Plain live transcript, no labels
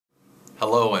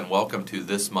Hello and welcome to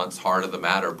this month's Heart of the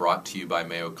Matter, brought to you by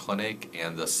Mayo Clinic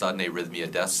and the Sudden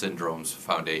Arrhythmia Death Syndromes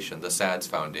Foundation, the SADS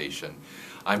Foundation.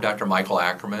 I'm Dr. Michael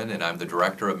Ackerman, and I'm the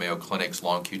director of Mayo Clinic's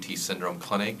Long QT Syndrome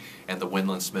Clinic and the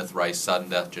Windland Smith Rice Sudden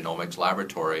Death Genomics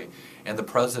Laboratory, and the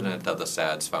president of the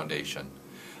SADS Foundation.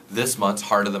 This month's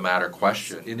Heart of the Matter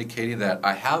question indicating that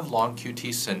I have long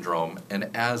QT syndrome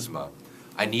and asthma.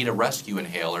 I need a rescue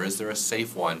inhaler. Is there a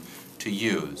safe one to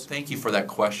use? Thank you for that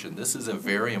question. This is a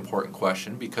very important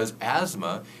question because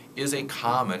asthma is a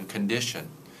common condition.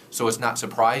 So it's not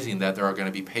surprising that there are going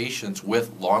to be patients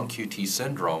with long QT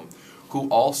syndrome who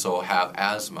also have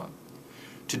asthma.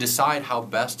 To decide how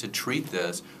best to treat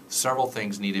this, several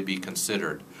things need to be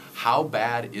considered. How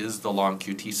bad is the long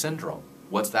QT syndrome?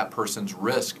 What's that person's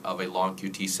risk of a long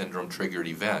QT syndrome triggered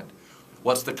event?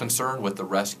 What's the concern with the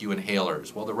rescue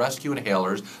inhalers? Well, the rescue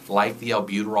inhalers, like the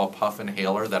albuterol puff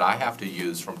inhaler that I have to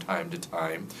use from time to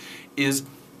time, is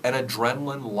an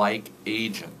adrenaline-like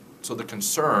agent. So the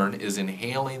concern is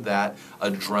inhaling that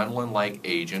adrenaline-like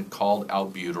agent called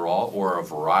albuterol, or a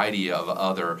variety of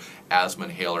other asthma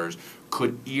inhalers,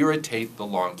 could irritate the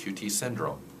long QT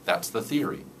syndrome. That's the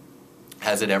theory.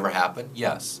 Has it ever happened?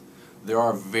 Yes. There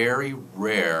are very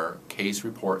rare case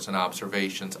reports and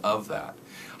observations of that.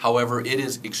 However, it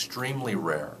is extremely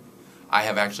rare. I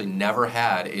have actually never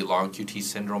had a long QT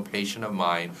syndrome patient of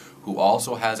mine who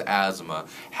also has asthma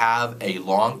have a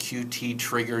long QT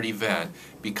triggered event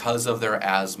because of their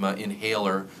asthma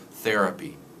inhaler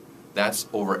therapy. That's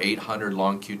over 800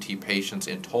 long QT patients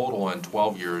in total in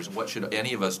 12 years. What should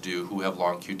any of us do who have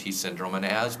long QT syndrome and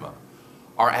asthma?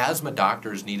 Our asthma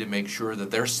doctors need to make sure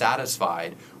that they're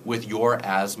satisfied with your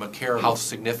asthma care. How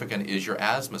significant is your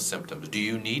asthma symptoms? Do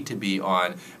you need to be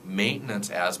on maintenance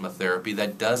asthma therapy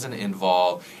that doesn't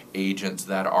involve agents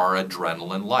that are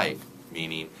adrenaline-like,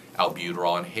 meaning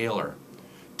albuterol inhaler,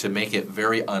 to make it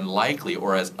very unlikely,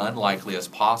 or as unlikely as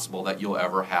possible, that you'll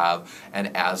ever have an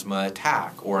asthma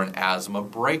attack or an asthma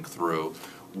breakthrough,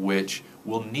 which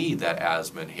will need that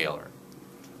asthma inhaler.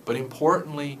 But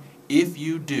importantly, if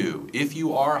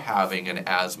you are having an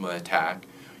asthma attack,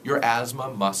 your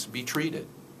asthma must be treated.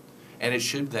 And it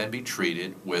should then be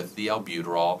treated with the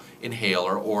albuterol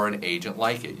inhaler or an agent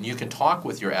like it. And you can talk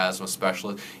with your asthma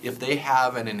specialist if they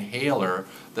have an inhaler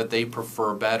that they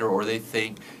prefer better or they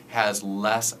think has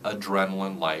less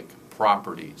adrenaline-like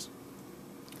properties.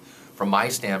 From my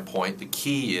standpoint, the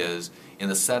key is, in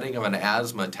the setting of an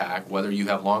asthma attack, whether you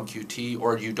have long QT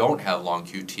or you don't have long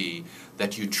QT,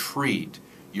 that you treat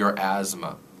your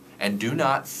asthma. And do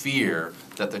not fear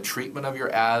that the treatment of your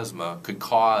asthma could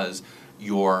cause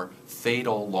your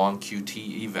fatal long QT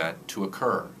event to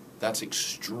occur. That's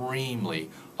extremely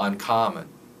uncommon.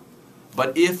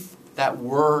 But if that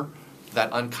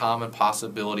uncommon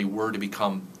possibility were to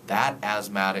become that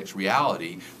asthmatic's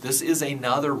reality, this is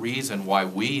another reason why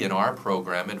we in our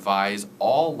program advise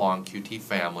all long QT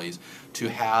families to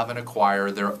have and acquire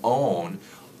their own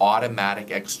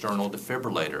automatic external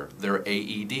defibrillator, their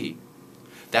AED.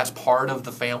 That's part of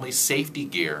the family safety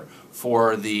gear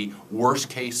for the worst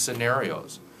case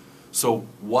scenarios. So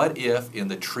what if in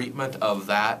the treatment of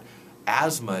that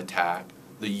asthma attack,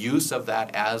 the use of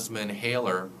that asthma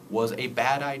inhaler was a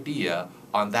bad idea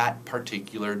on that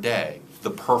particular day? The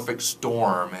perfect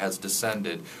storm has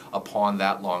descended upon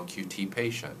that long QT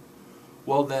patient.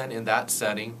 Well then, in that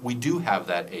setting, we do have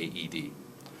that AED.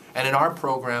 And in our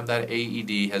program, that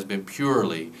AED has been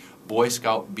purely Boy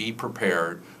Scout be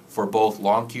prepared for both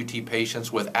long QT patients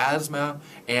with asthma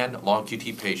and long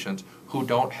QT patients who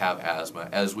don't have asthma,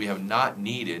 as we have not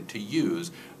needed to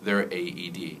use their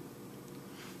AED.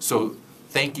 So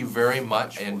thank you very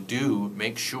much, and do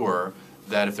make sure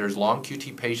that if there's long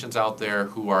QT patients out there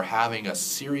who are having a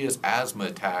serious asthma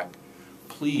attack,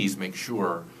 please make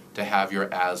sure to have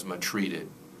your asthma treated.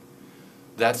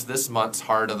 That's this month's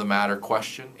Heart of the Matter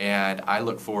question, and I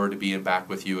look forward to being back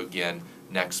with you again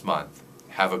next month.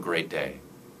 Have a great day.